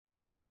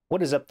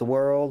What is up, the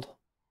world?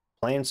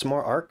 Playing some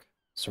more ARK,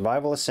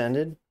 Survival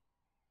Ascended.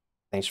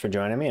 Thanks for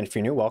joining me, and if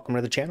you're new, welcome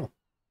to the channel.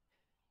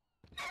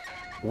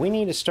 We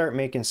need to start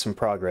making some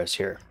progress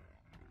here.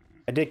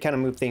 I did kind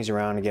of move things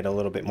around to get a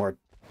little bit more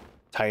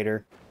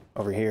tighter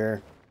over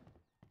here.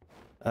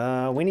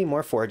 We need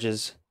more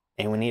forges,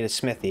 and we need a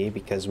smithy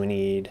because we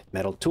need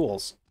metal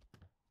tools.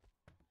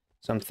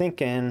 So I'm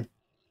thinking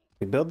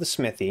we build the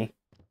smithy,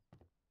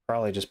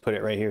 probably just put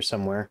it right here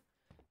somewhere,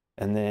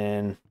 and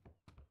then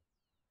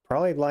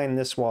probably line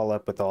this wall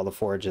up with all the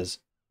forges.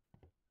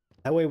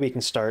 That way we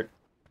can start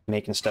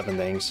making stuff and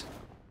things.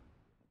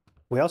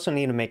 We also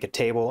need to make a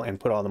table and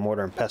put all the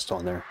mortar and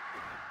pestle in there,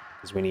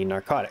 because we need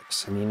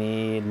narcotics, and you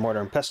need mortar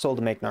and pestle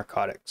to make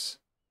narcotics.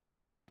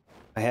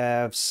 I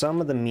have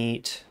some of the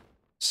meat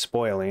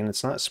spoiling.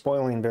 It's not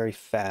spoiling very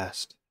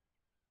fast.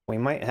 We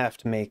might have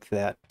to make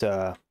that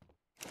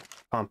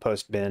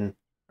compost bin,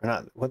 or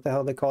not, what the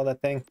hell do they call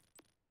that thing?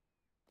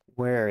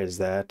 Where is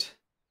that?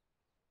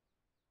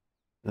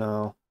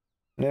 No.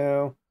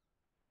 No.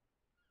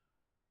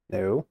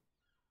 No.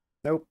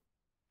 Nope.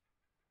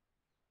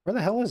 Where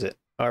the hell is it?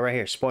 Oh, right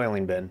here,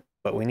 spoiling bin.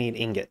 But we need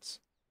ingots.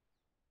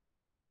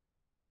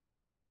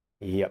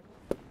 Yep.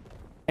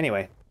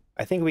 Anyway,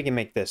 I think we can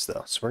make this,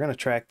 though. So we're going to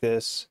track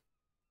this.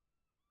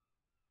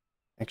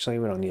 Actually,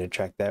 we don't need to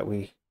track that.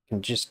 We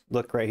can just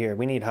look right here.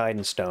 We need hide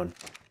and stone.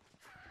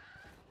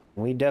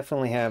 We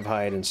definitely have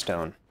hide and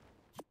stone.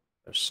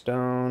 There's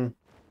stone.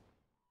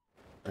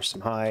 There's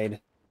some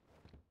hide.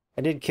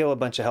 I did kill a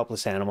bunch of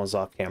helpless animals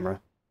off camera.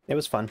 It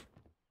was fun.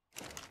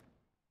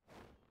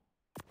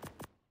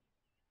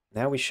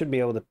 Now we should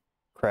be able to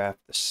craft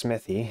the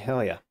smithy.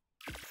 Hell yeah.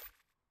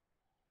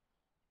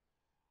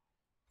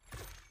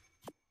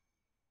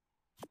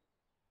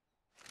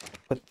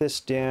 Put this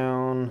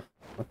down.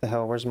 What the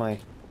hell? Where's my...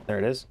 There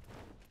it is.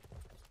 I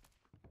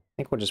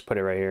think we'll just put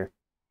it right here.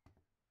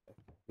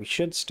 We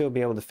should still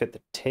be able to fit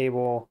the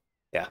table.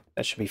 Yeah,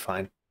 that should be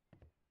fine.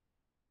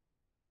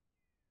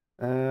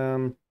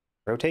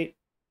 Rotate.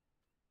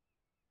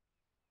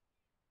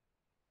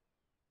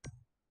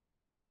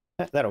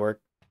 That'll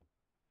work.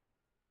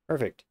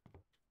 Perfect.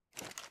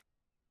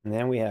 And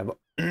then we have,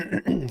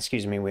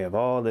 excuse me, we have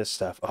all this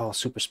stuff. Oh,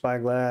 super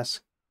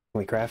spyglass. Can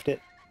we craft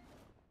it?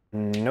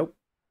 Nope,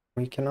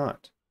 we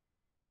cannot.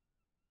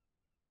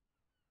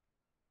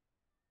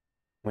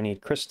 We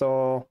need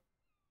crystal.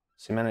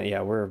 Cement.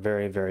 Yeah, we're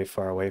very, very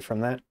far away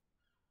from that.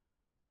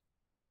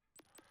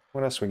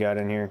 What else we got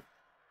in here?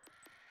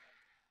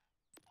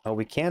 Oh,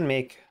 we can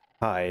make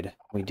hide.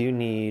 We do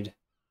need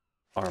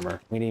armor.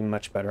 We need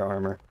much better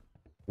armor.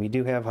 We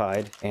do have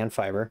hide and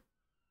fiber.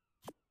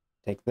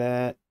 Take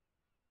that.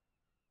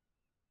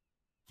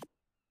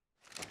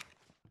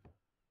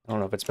 I don't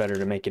know if it's better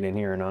to make it in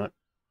here or not.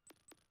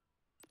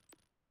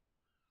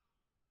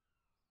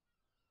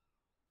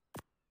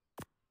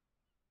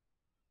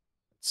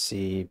 Let's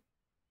see.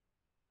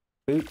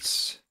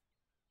 Boots.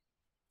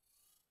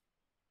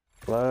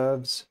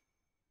 Gloves.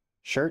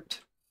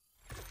 Shirt.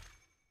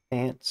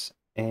 Pants.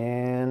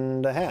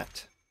 And a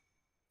hat.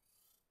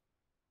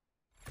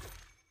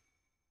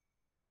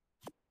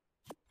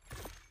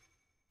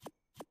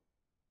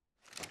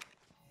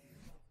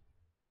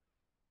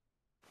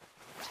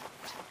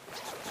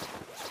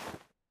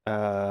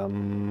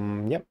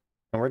 Yep.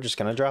 And we're just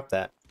gonna drop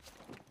that.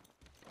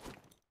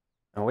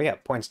 Oh, we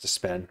got points to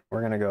spend.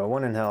 We're gonna go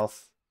 1 in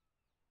health.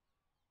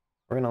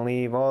 We're gonna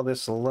leave all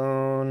this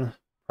alone.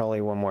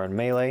 Probably one more in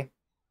melee.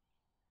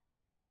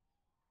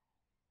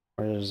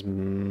 Where's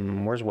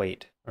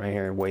weight? Right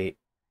here, weight.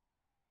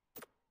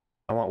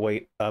 I want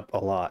weight up a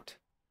lot.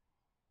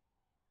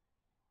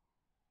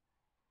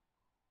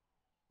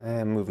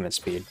 And movement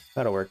speed.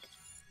 That'll work.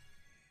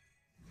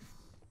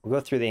 We'll go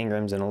through the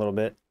engrams in a little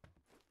bit.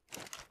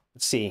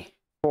 Let's see.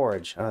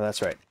 Forge. Oh,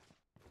 that's right.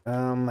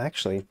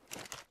 Actually.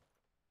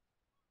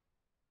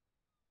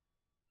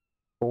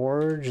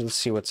 Forge. Let's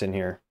see what's in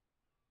here.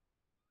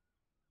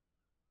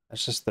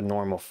 That's just the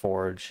normal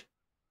forge.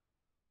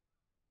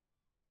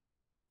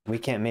 We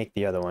can't make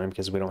the other one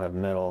because we don't have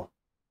metal.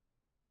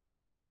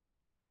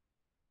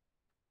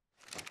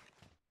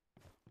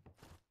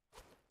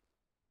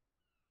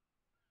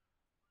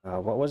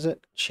 What was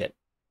it? Shit.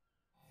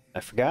 I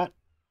forgot.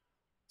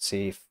 Let's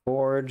see.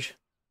 Forge.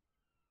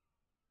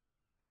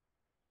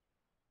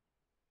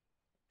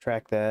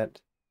 Track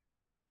that.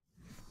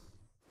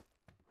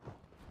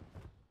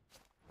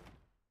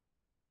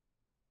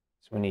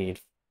 So we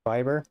need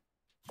fiber.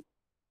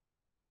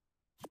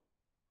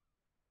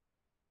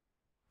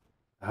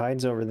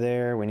 Hides over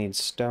there. We need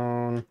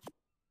stone.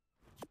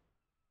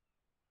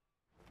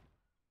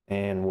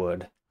 And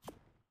wood.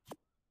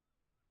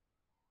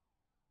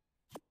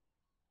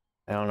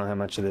 I don't know how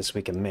much of this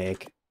we can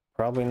make.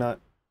 Probably not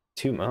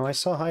too much. Oh, I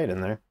saw hide in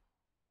there.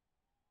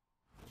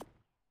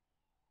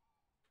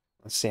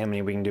 Let's see how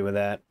many we can do with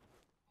that.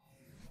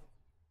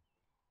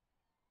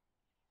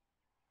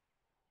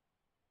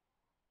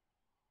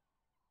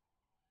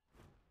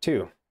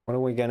 Two. What are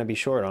we going to be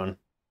short on?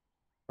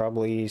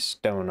 Probably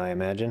stone, I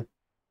imagine.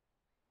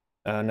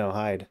 No,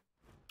 hide.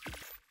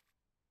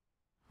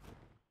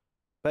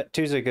 But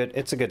two's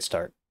it's a good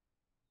start.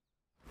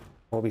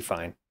 We'll be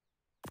fine.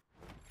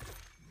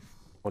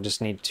 We'll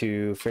just need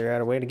to figure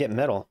out a way to get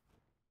metal.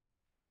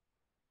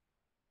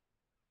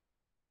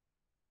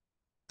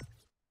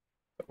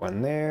 Put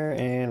one there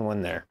and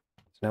one there.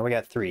 So now we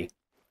got 3.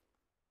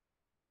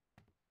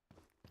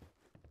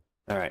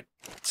 All right,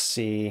 let's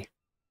see.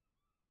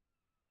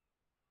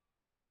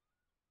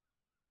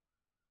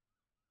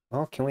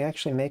 Well, can we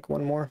actually make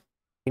one more?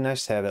 Be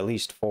nice to have at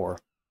least 4.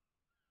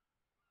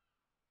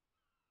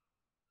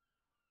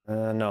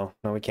 No,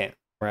 we can't.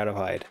 We're out of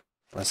hide,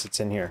 unless it's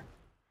in here.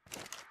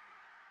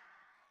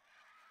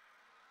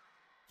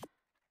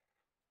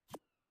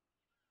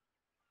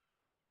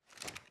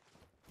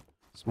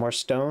 Some more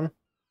stone.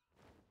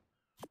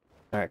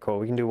 All right, cool.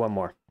 We can do one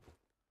more.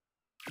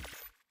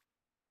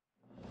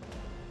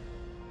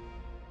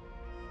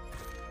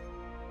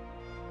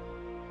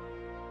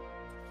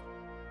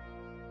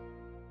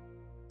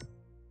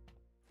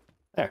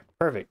 There,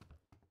 perfect.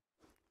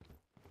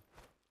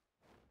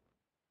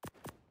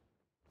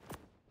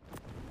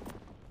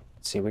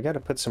 Let's see, we got to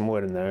put some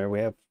wood in there. We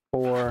have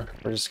 4.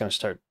 We're just going to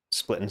start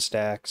splitting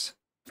stacks.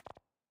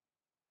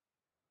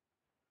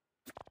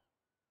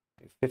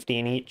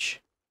 15 each.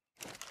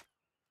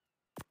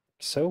 Like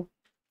so.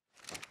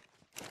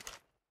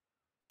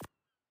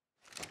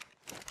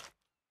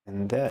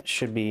 And that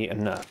should be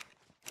enough.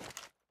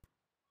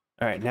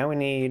 All right, now we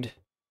need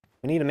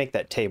to make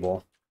that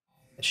table.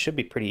 It should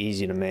be pretty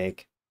easy to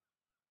make.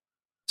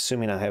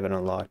 Assuming I have it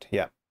unlocked.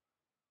 Yeah.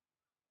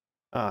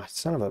 Ah,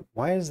 son of a...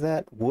 Why does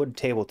that wood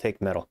table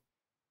take metal?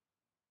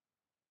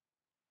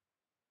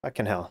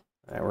 Fucking hell.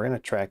 Alright, we're gonna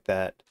track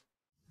that.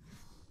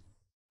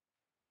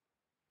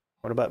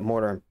 What about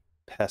mortar and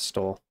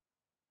pestle?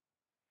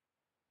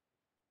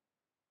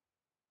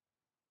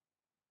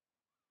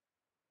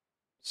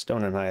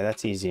 Stone and high,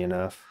 that's easy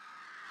enough.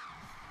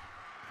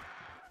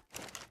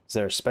 Is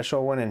there a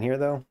special one in here,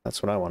 though?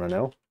 That's what I want to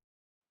know.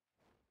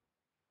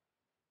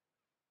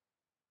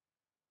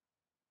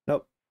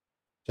 Nope.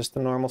 Just the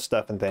normal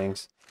stuff and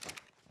things.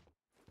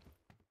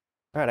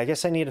 Alright, I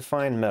guess I need to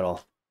find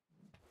metal.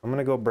 I'm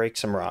gonna go break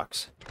some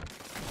rocks.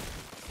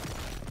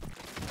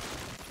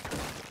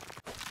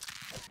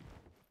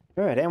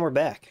 Alright, and we're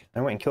back.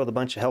 I went and killed a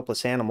bunch of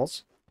helpless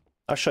animals.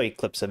 I'll show you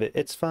clips of it.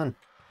 It's fun.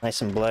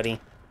 Nice and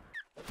bloody.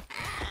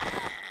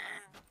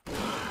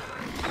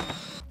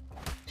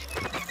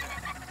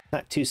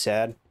 Not too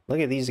sad.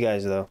 Look at these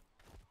guys, though.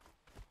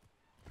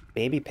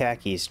 Baby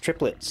packies.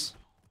 Triplets.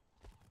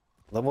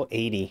 Level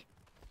 80.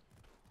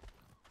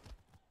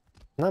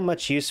 Not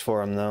much use for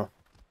them, though.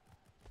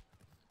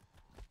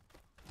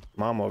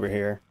 Mom over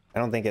here. I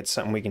don't think it's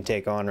something we can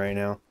take on right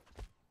now.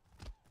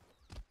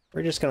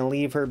 We're just gonna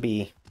leave her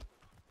be.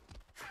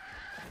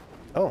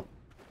 Oh,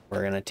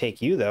 we're gonna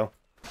take you, though.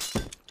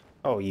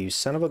 Oh, you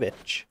son of a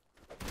bitch.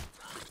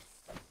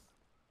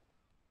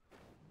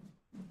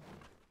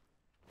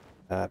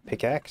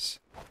 Pickaxe.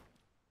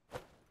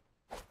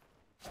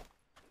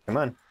 Come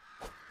on.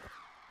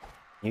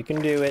 You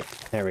can do it.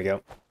 There we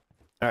go.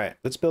 Alright,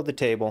 let's build the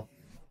table.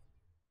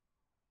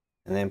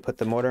 And then put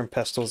the mortar and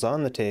pestles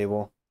on the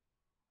table.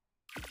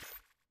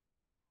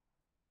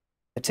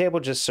 The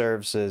table just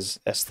serves as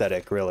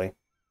aesthetic, really.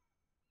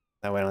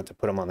 That way I don't have to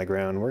put them on the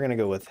ground. We're going to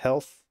go with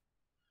health,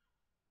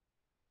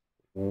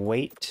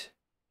 weight,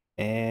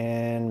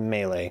 and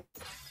melee.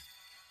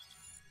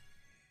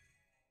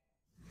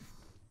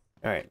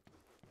 Alright.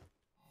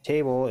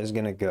 Table is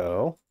going to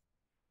go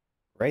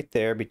right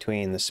there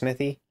between the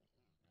smithy.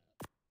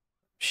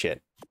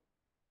 Shit.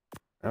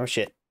 Oh,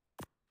 shit.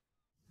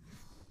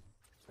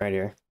 Right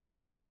here.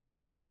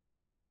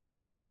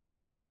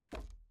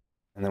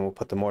 And then we'll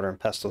put the mortar and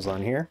pestles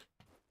on here.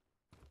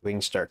 We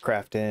can start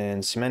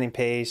crafting cementing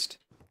paste,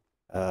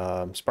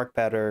 spark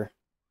powder,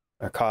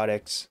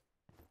 narcotics,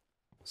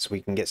 so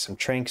we can get some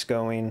tranks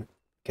going,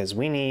 because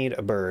we need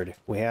a bird.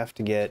 We have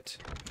to get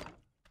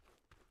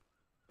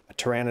a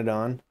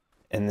pteranodon,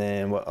 and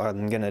then what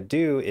I'm going to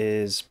do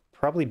is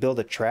probably build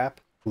a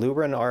trap,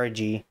 lure an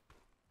RG,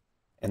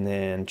 and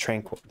then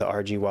trank the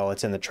RG while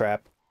it's in the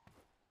trap.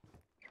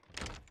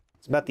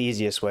 It's about the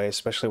easiest way,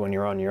 especially when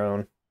you're on your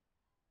own.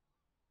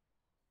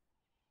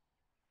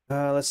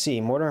 Let's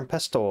see, mortar and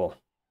pestle.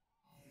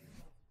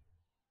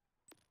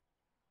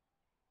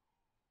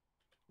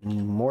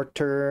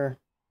 Mortar,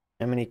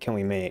 how many can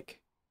we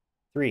make?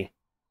 3.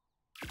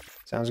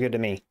 Sounds good to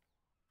me.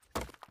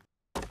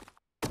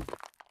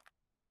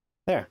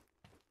 There.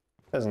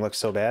 Doesn't look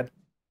so bad.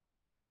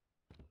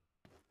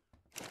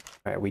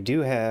 Alright, we do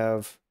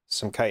have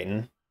some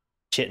chitin.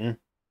 Chitin.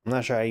 I'm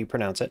not sure how you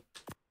pronounce it.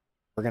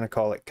 We're going to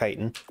call it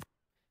chitin.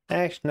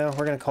 Actually, no,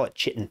 we're going to call it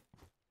chitin.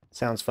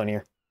 Sounds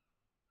funnier.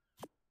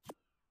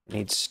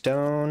 Need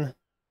stone.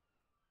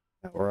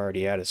 Oh, we're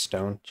already out of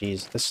stone.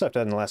 Jeez, this stuff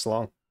doesn't last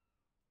long.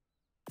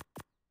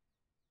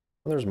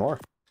 Well, there's more.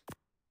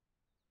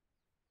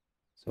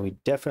 So we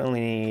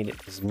definitely need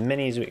as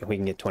many as we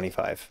can get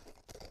 25.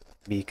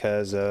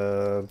 Because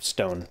of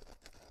stone.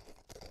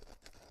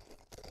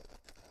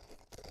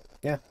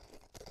 Yeah.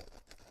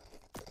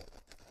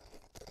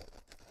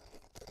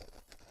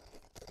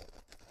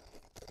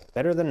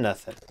 Better than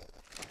nothing.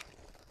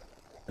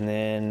 And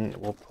then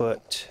we'll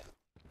put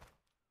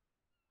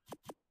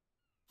a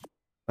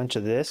bunch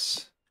of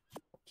this.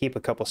 Keep a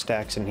couple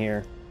stacks in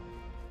here.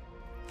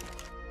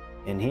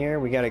 In here,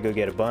 we gotta go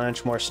get a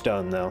bunch more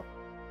stone though.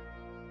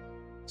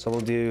 So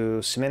we'll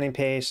do cementing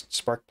paste,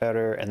 spark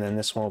powder, and then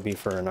this one will be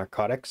for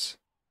narcotics,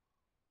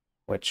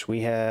 which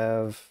we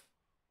have.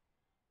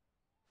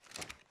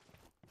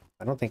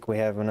 I don't think we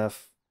have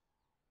enough,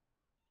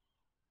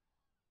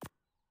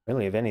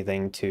 really, of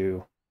anything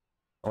to.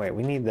 Oh wait,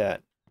 we need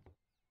that.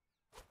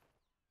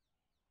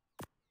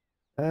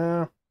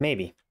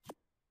 Maybe.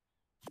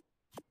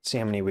 See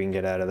how many we can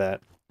get out of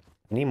that.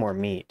 We need more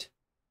meat.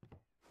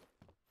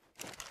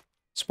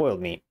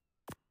 Spoiled meat.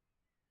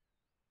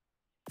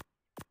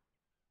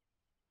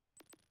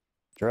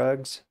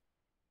 Drugs.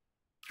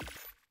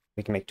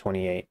 We can make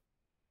 28.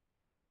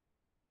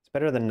 It's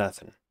better than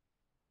nothing.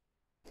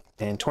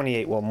 And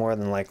 28 will more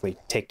than likely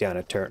take down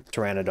a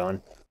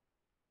pteranodon.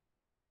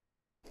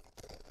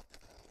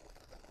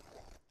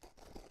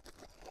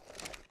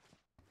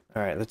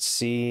 Alright, let's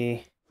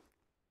see.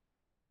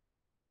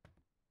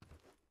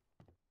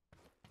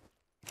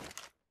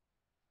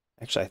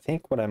 Actually, I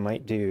think what I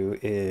might do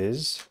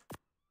is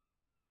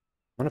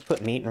I'm gonna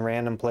put meat in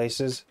random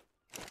places.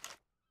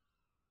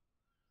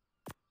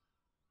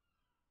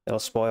 It'll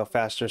spoil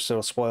faster, so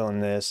it'll spoil in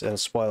this. It'll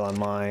spoil on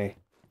my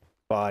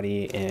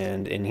body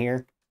and in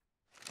here.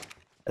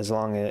 As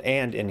long as,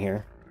 and in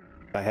here.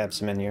 If I have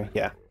some in here,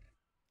 yeah.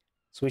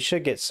 So we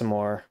should get some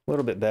more, a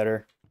little bit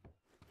better.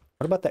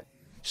 What about that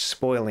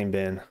spoiling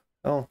bin?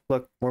 Oh,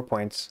 look, more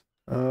points.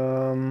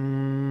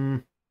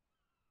 Melee.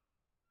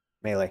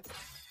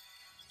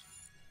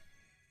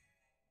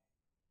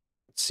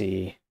 Let's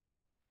see.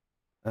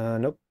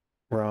 Nope.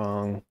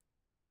 Wrong.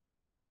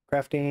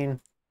 Crafting.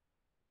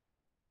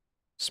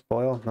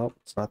 Spoil. Nope,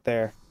 it's not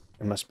there.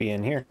 It must be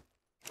in here.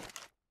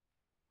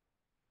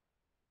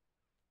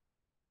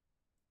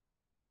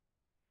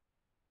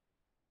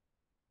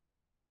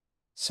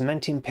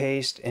 Cementing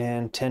paste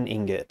and 10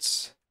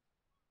 ingots.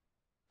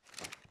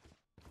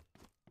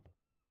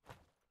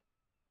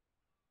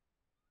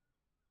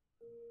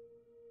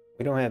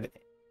 We don't have...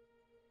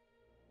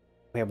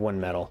 We have one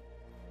metal.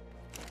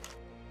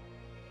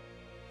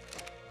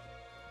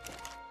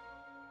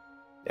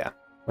 Yeah,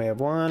 we have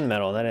one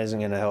metal. That isn't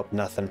going to help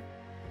nothing.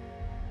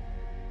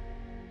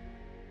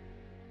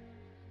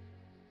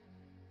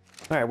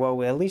 Alright,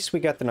 well, at least we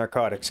got the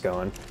narcotics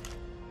going.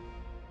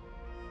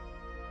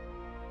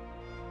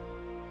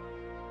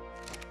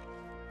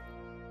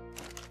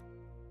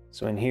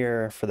 So in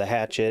here, for the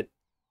hatchet,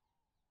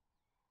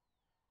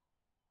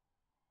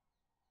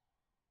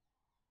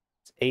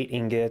 it's 8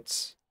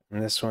 ingots,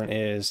 and this one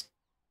is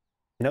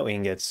no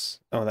ingots.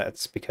 Oh,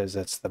 that's because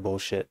that's the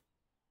bullshit.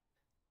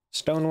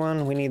 Stone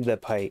one, we need the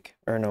pike.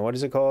 Or no, what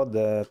is it called?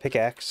 The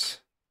pickaxe.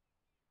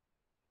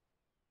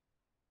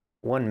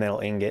 1 metal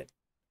ingot.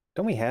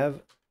 Don't we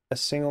have a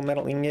single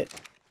metal ingot?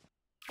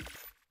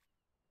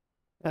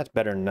 That's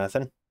better than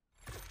nothing.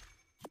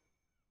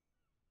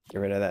 Get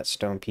rid of that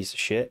stone piece of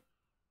shit.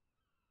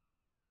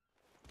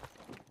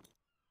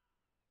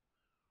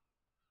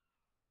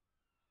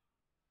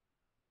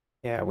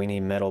 Yeah, we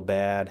need metal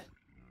bad.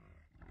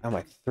 Oh,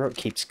 my throat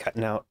keeps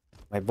cutting out.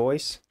 My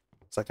voice.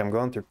 It's like I'm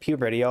going through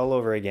puberty all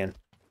over again.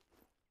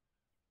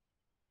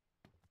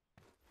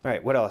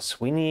 Alright, what else?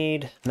 We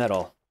need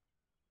metal.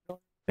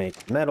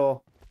 Make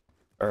metal,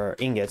 or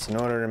ingots. In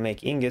order to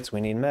make ingots,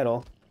 we need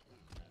metal.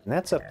 And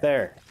that's up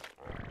there.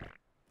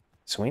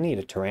 So we need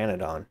a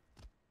pteranodon.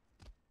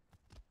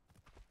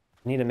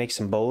 We need to make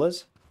some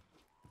bolas.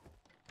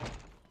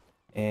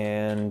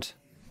 And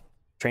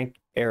train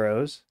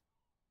arrows.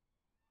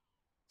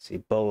 Let's see,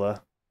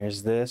 bola.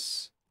 Here's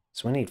this.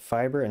 So we need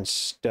fiber and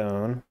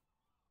stone.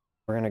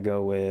 We're gonna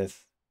go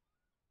with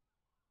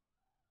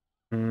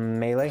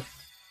melee.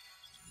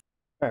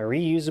 All right,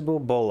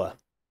 reusable bola.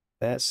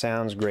 That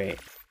sounds great.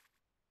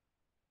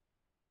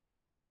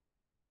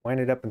 Wind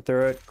it up and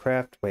throw it.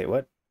 Craft. Wait,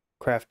 what?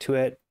 Crafts 2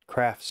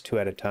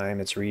 at a time.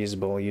 It's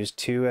reusable. Use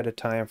 2 at a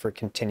time for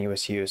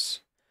continuous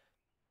use.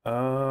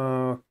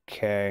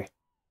 Okay.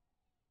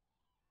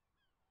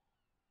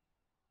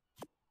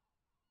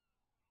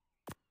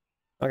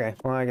 Okay,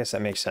 well, I guess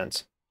that makes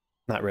sense.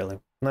 Not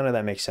really. None of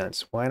that makes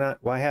sense. Why not?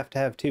 Why have to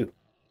have 2?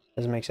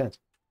 Doesn't make sense.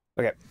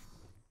 Okay.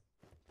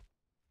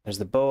 There's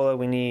the bola.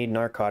 We need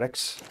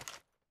narcotics.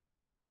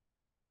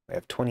 We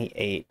have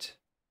 28.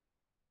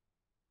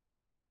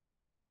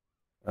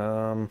 What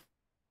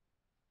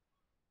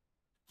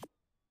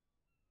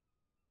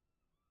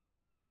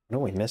are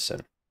we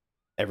missing?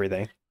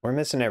 Everything. We're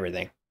missing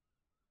everything.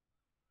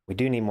 We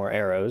do need more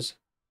arrows,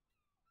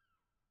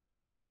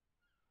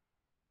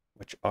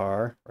 which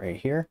are right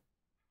here.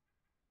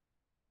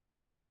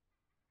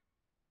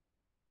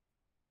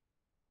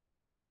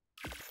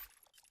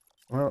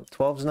 Well,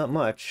 12's not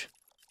much.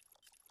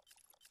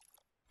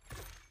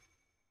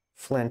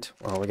 Flint.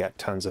 Well, we got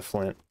tons of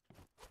flint.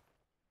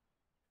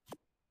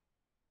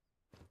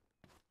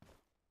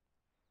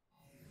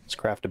 Let's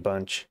craft a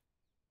bunch.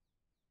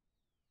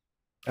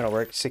 That'll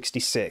work.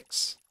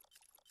 66.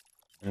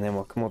 And then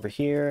we'll come over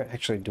here.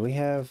 Actually, do we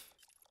have...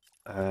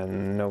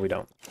 no, we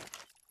don't.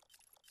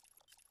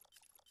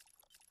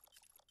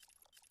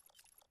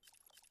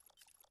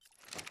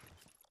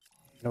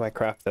 How do I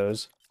craft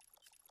those?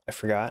 I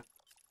forgot.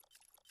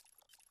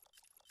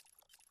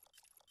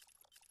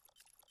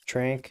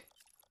 Trank.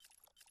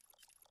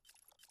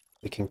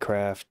 We can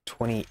craft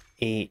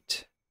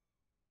 28.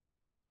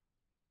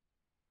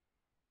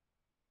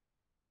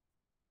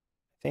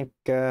 I think,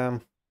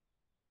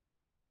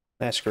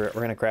 screw it.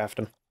 We're gonna craft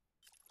them.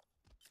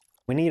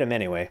 We need them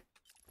anyway.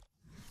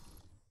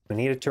 We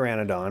need a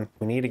pteranodon.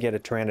 We need to get a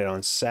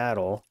pteranodon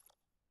saddle.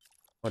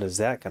 What is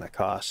that gonna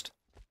cost?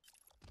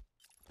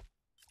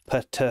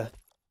 Okay.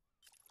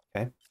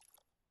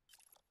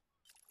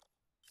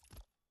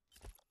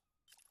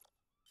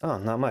 Oh,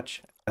 not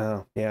much.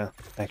 Oh, yeah,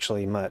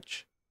 actually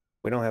much.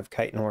 We don't have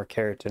chitin or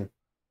keratin.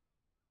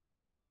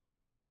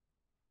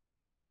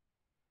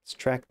 Let's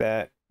track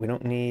that. We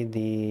don't need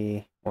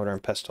the mortar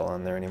and pestle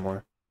on there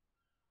anymore.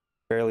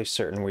 Fairly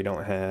certain we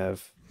don't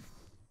have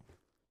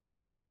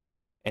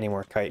any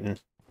more chitin.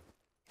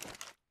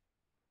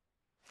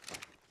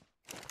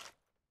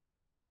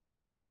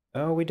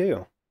 Oh, we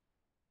do.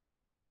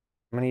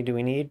 How many do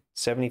we need?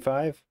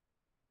 75?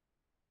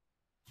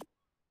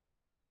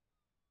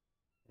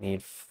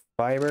 Need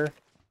fiber.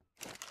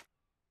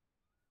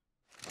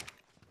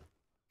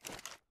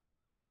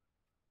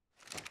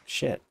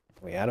 Shit.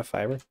 Are we out of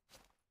fiber?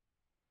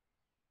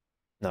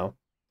 No.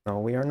 No,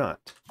 we are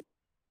not.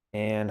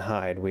 And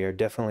hide. We are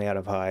definitely out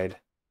of hide.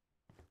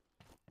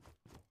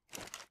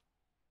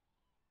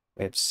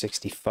 We have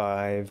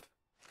 65.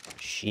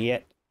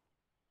 Shit.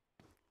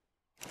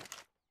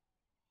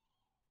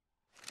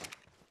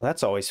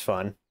 That's always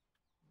fun.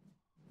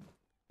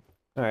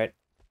 Alright.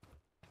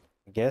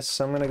 I guess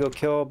I'm gonna go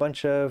kill a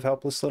bunch of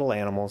helpless little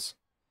animals.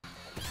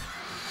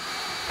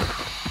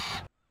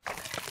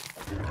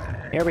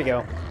 Here we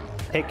go.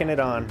 Taking it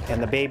on,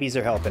 and the babies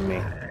are helping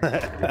me.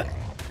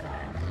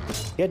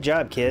 Good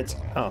job, kids.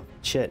 Oh,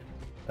 shit.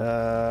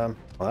 Well,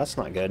 that's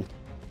not good.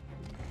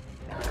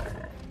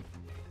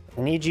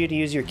 I need you to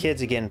use your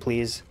kids again,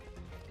 please.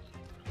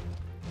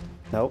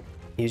 Nope.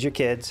 Use your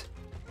kids.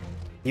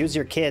 Use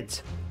your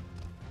kids.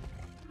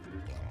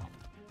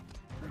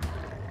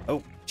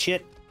 Oh,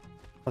 shit.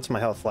 What's my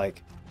health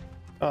like?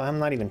 Oh, I'm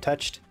not even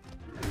touched.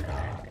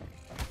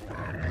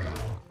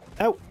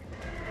 Oh!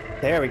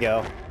 There we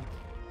go.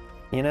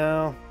 You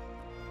know,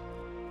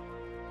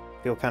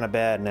 feel kind of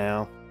bad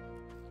now.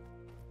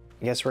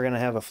 I guess we're gonna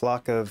have a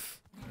flock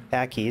of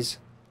packies.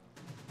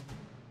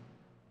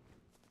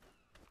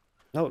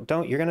 No,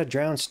 don't. You're gonna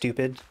drown,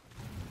 stupid.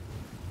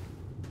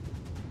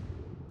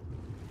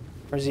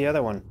 Where's the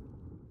other one?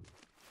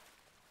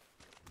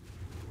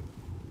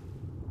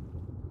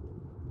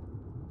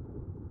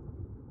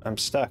 I'm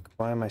stuck.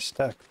 Why am I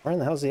stuck? Where in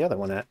the hell's the other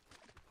one at?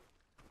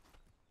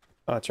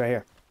 Oh, it's right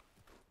here.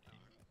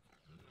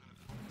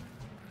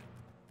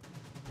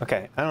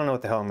 Okay, I don't know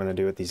what the hell I'm gonna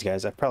do with these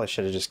guys. I probably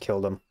should have just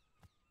killed them.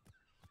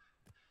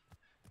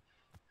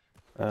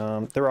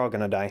 They're all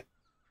gonna die.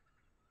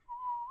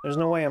 There's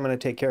no way I'm gonna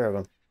take care of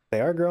them.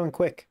 They are growing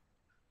quick.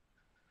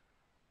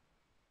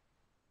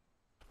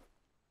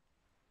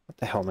 What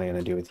the hell am I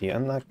gonna do with you?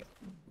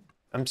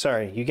 I'm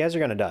sorry. You guys are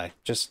gonna die.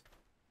 Just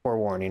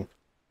forewarning.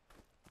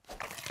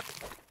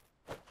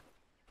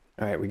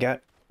 Alright, we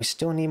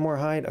still need more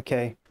hide?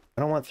 Okay.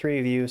 I don't want 3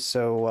 of you,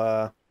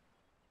 so,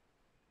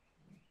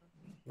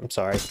 I'm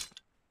sorry.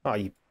 Oh,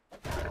 you...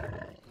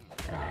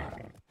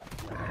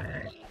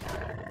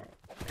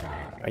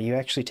 Are you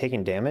actually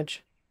taking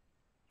damage?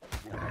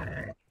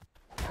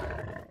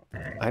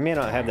 I may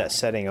not have that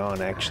setting on,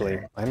 actually.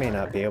 I may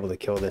not be able to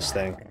kill this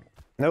thing.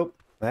 Nope.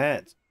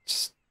 That's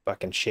just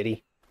fucking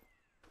shitty.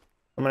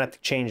 I'm gonna have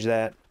to change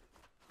that.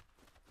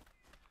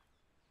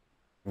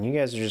 And you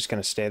guys are just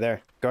gonna stay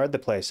there. Guard the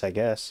place, I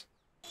guess.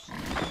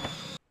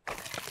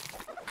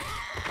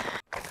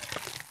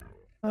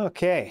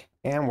 Okay,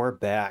 and we're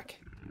back.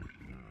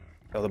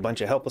 Killed a bunch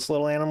of helpless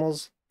little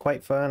animals.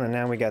 Quite fun, and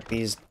now we got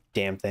these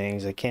damn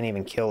things. I can't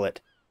even kill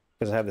it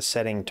because I have the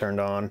setting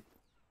turned on.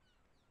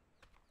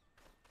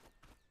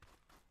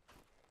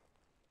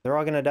 They're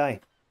all gonna die.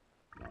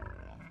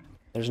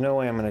 There's no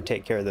way I'm gonna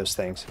take care of those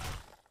things.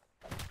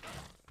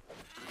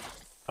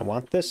 I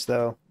want this,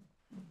 though.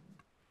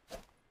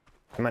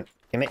 Come on,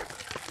 give me.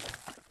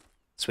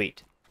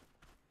 Sweet.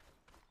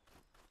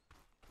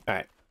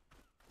 Alright.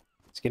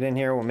 Let's get in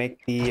here. We'll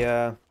make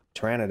the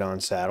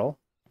pteranodon saddle.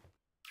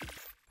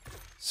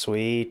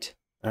 Sweet.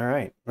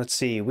 Alright, let's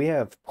see. We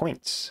have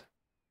points.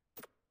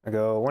 I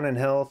go 1 in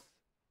health,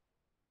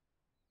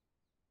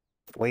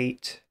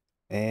 weight,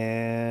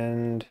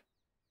 and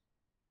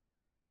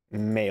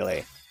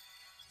melee.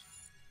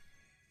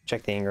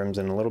 Check the engrams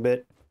in a little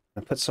bit.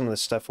 I'll put some of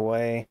this stuff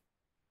away.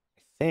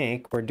 I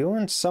think we're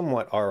doing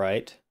somewhat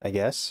alright, I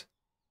guess.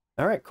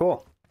 Alright,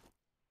 cool.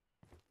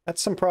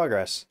 That's some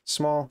progress.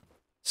 Small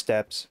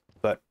steps,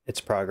 but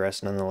it's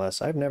progress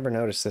nonetheless. I've never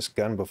noticed this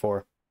gun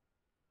before.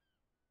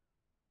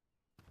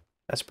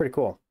 That's pretty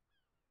cool.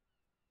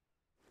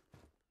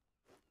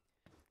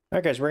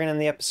 Alright guys, we're going to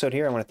end the episode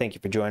here. I want to thank you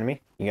for joining me.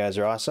 You guys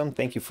are awesome.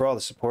 Thank you for all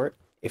the support.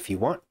 If you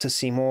want to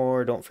see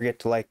more, don't forget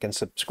to like and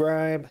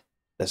subscribe.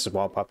 This is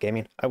Wall Pop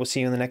Gaming. I will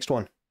see you in the next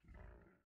one.